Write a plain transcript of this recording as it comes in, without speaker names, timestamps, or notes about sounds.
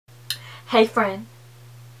Hey friend.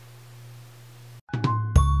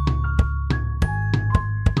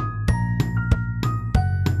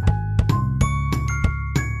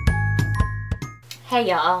 Hey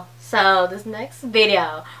y'all, so this next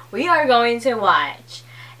video we are going to watch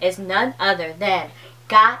is none other than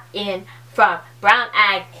Got In from Brown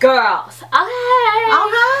Eyed Girls.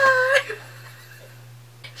 Okay.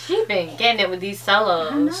 She been getting it with these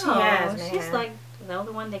solos. I know. She has, man. She's like the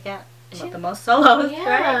only one that got the most solos,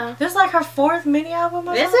 right? This is like her 4th mini album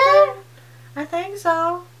or Is something. it? I think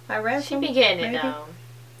so. I read She be getting it maybe. though.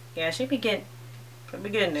 Yeah, she be getting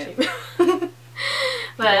it.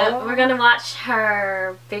 But we're gonna watch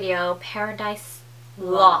her video Paradise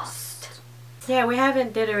Lost. Yeah, we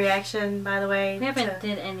haven't did a reaction, by the way. We haven't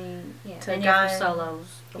did any to any Gun. of her solos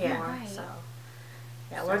before. Yeah, Right. so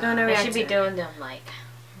yeah, we're gonna They react. should be doing them like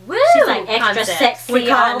woo! She's like extra concepts. sexy. We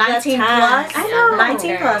call all it the 19 time. plus. I know.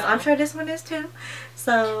 19 plus. Girl. I'm sure this one is too.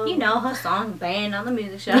 So You know her song banned on the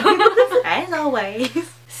music show. as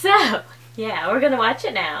always. So yeah, we're gonna watch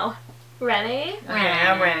it now. Ready? Okay,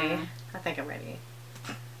 I'm ready. I think I'm ready.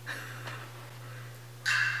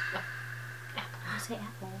 I say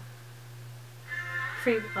Apple.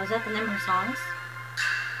 Free. Was that the name of her songs?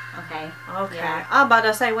 Okay. Okay. Yeah. I'm about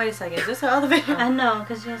to say, wait a second. Is this her other video? I know,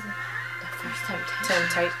 because she has The first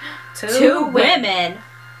temptation. Two women.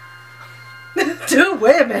 Two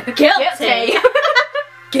women. Guilty.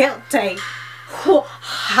 Guilty.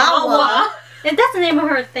 Hawa. And that's the name of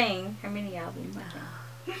her thing. Her mini album. I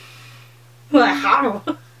think. What? How?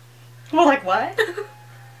 Well, like what?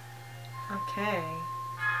 Okay.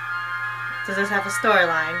 Does this have a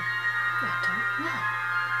storyline? I don't know.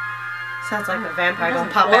 Sounds like the vampire There's gonna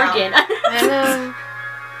an pop organ. I know.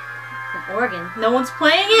 An organ. No one's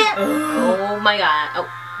playing it? out. Oh my god. Oh.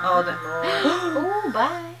 Oh, the Lord. Oh,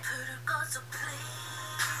 bye.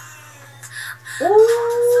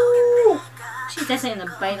 Ooh. She's dancing in the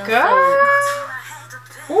bait on Girl.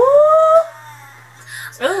 stage. Ooh.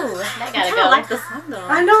 Ooh, that I gotta kinda go. like the song though.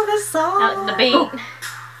 I know this song. The beat. Look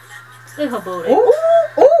at her booty. Ooh.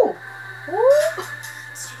 Ooh. Ooh.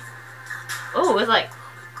 Ooh, it's like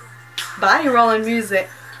Body rolling music.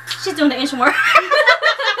 She's doing the inchworm.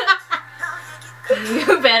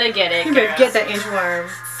 you better get it. You better Girl. get that inchworm.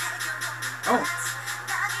 Oh.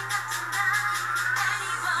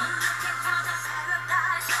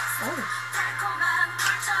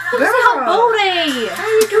 Girl. Her booty. How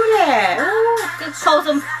you do that? Ooh. Good close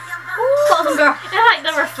them. Close them, girl. And like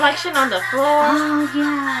the reflection on the floor. Oh,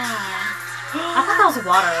 yeah. I thought that was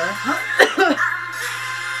water.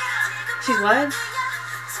 She's what?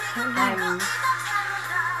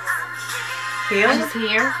 Here? She's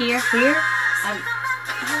here. Here? I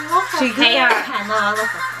love her She good. hair. I know, I love her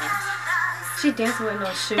hair. She dancing with no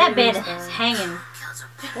shoes. That bed is though. hanging.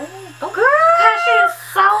 Oh, girl, she is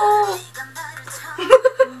so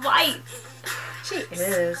white. She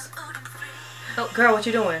is. Oh. Girl, what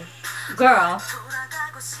you doing? Girl.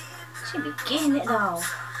 She be getting it though.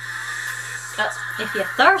 If you're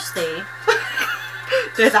thirsty,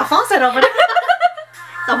 There's a faucet over there.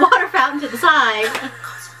 the water fountain to the side.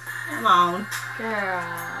 Come on. Girl.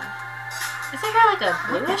 Is her hair like a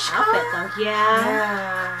bluish Outfit color? though. Yeah.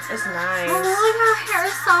 Yeah, it's nice. I like her hair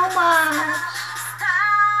so much.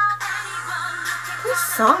 This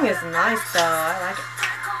song is nice though. I like it.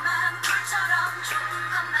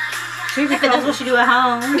 She If that's what she do at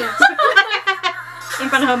home. In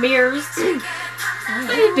front of her mirrors.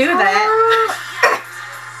 How you do that?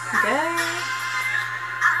 Good.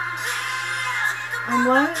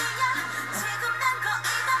 What?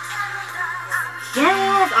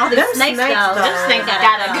 Yes, all these Them snakes snakes, though. though. Them snakes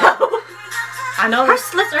Gotta go. I know. Her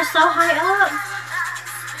slits are so high up.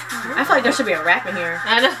 I feel like there should be a rap in here.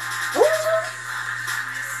 I know.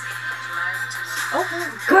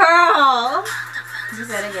 Girl. You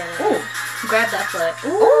better get it. Ooh. Grab that foot.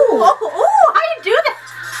 Ooh. Ooh. Ooh. How you do that?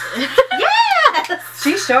 Yes.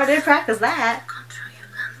 She sure did practice that.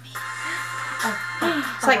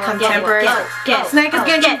 It's like contemporary. Get it. Snake is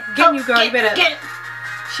getting you, girl. You better. Get it.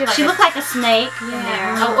 She, like She looked like a snake in Yeah.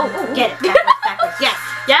 there. Oh. Get it. Backwards, backwards. Yes.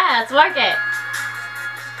 Yeah, let's work it.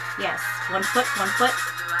 Yes. One foot, one foot.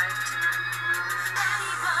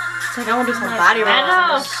 It's like I want to do some body I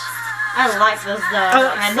know. rolls. I like this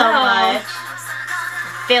though. I so know. much.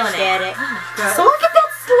 Feeling Get it. it. So Look at that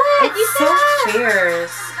slit. You see so that?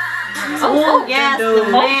 fierce. Oh, yes, dude.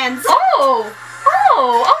 the man's. Oh, okay.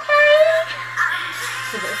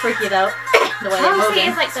 It's a bit freaky though. The way they're Oh, see,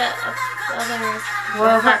 moving. it's like the other.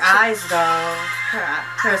 Well, her eyes though.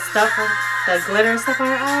 Her stuff, the glitter and stuff on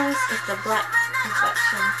her eyes. It's the black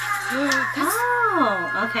reflection.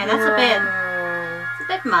 Oh, okay, that's a bit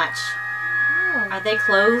much. Oh. Are they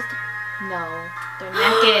clothed? No, they're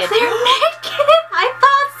naked. They're naked. I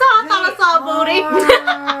thought so. I thought I saw a booty.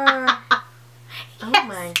 Oh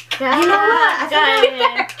my god. You know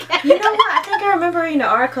what? You know what? I think I remember reading an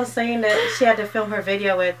article saying that she had to film her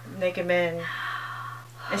video with naked men,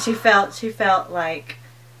 and she felt like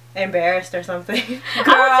embarrassed or something,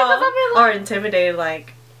 or intimidated.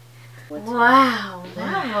 Like, wow,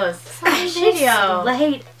 that was some She video.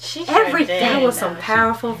 slayed She everything. Sure that was some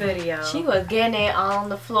powerful video. She was getting it on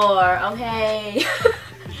the floor. Okay.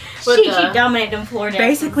 She dominated them floor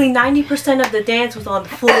dances. Basically, 90% of the dance was on the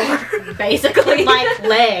floor. Basically, like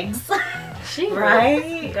legs. She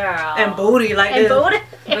right, girl, and booty, like And this.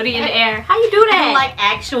 booty in the air. How you do that? Like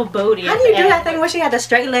actual booty. How do you do that thing when she had the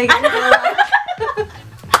straight legs? I love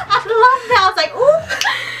that. I was like,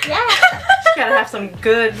 ooh, yeah. She gotta have some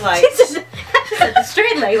good, like, She said the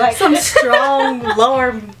straight leg, like some strong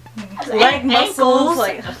lower leg muscles, ankles,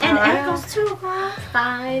 like, and ankles too, girl.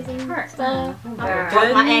 Thighs and stuff.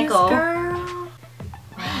 Broke my ankle. Girl.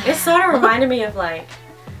 It sort of reminded me of like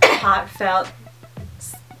heartfelt.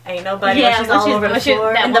 Ain't nobody. Yeah, when she's when all she's- over the when she-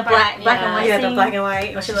 floor. that And the one part, black and white Yeah, the scene. black and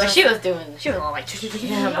white. When she But was- she was all like, Yeah,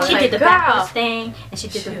 She like, did the girl. backwards thing, and she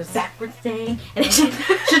did She the was- backwards thing, and then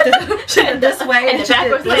she did this way, and the she did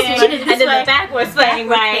backwards this thing, way. She did and this then way. the backwards thing, Backwards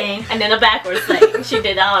right? thing. And then the backwards thing. She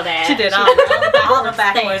did all that. She did all the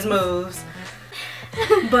backwards things. moves.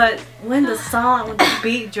 But when the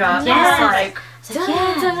beat dropped, Yes. I was like,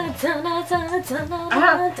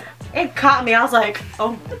 it caught me. I was like,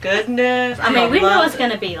 oh my goodness. I mean, we knew it love was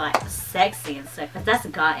gonna be like sexy and stuff, because that's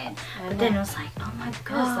gotten. But then it was like, oh my It was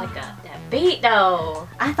god, like that beat though.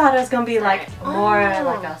 I thought it was gonna be like more Oh.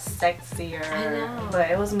 like a sexier, I know. but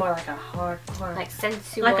it was more like a hardcore, Like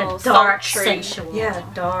sensual, like a dark, sultry. sensual. yeah,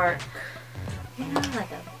 dark. You know, like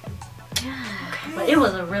a. But it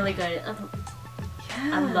was a really good.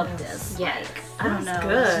 I love this. Yes. I don't know.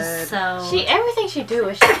 That's It's just so. Everything she do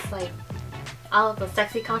is just like all of the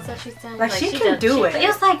sexy concepts she's done. Like, she can do it. But it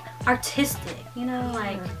was like artistic, you know,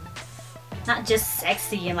 like not just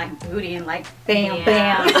sexy and like booty and like bam,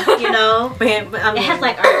 Yeah. bam, you know. But I mean, It had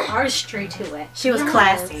like artistry to it. she was Yes.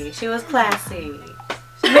 classy. She was classy.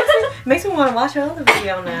 Makes me want to watch her other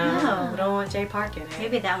video now. know. I don't want Jay Park in it.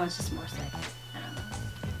 Maybe that one's just more sexy. I don't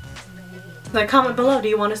know. Like, comment below. Do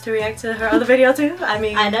you want us to react to her other video too? I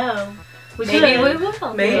mean, I know. Maybe we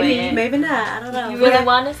will. Maybe, maybe not. I don't know. You really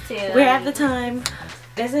want us to? We have the time.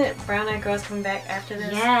 Isn't Brown Eyed Girls coming back after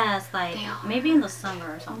this? Yes, like They are. maybe in the summer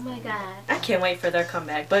or Oh something. my god. I can't wait for their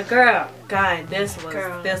comeback. But girl, God, this was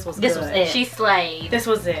This good. was it. She slayed. This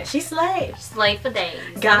was it. She slayed. Slayed for days.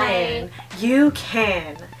 Guyan, you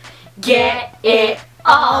can Get it,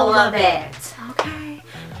 all of it. Okay.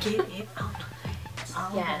 Get it all of it.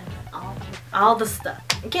 All Yeah. All the stuff.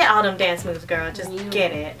 Get all them dance moves, girl. Just You-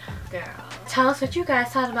 get it. Girl. Tell us what you guys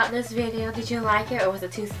thought about this video. Did you like it, or was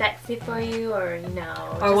it too sexy for you, or you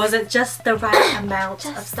know? Or was it just the right amount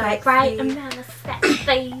of just the sexy? right amount of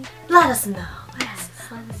sexy? Let us know. Yes,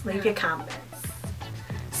 let us Leave know. your comments.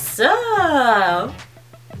 So,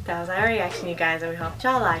 that was our reaction, you guys, and we hope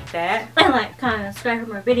y'all like that. And like, comment, subscribe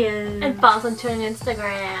for more videos. And follow us on Twitter and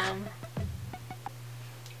Instagram.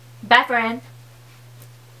 Bye, friend.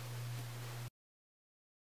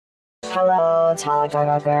 Hello,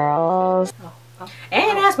 TalagaGaGirls.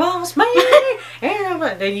 And that's boss me. And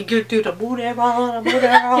then you get to the booty roll, the booty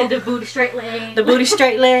roll, the booty straight leg. the booty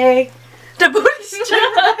straight leg, the booty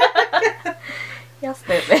straight leg, Y'all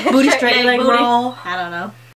stupid. booty straight leg booty. roll. I don't know.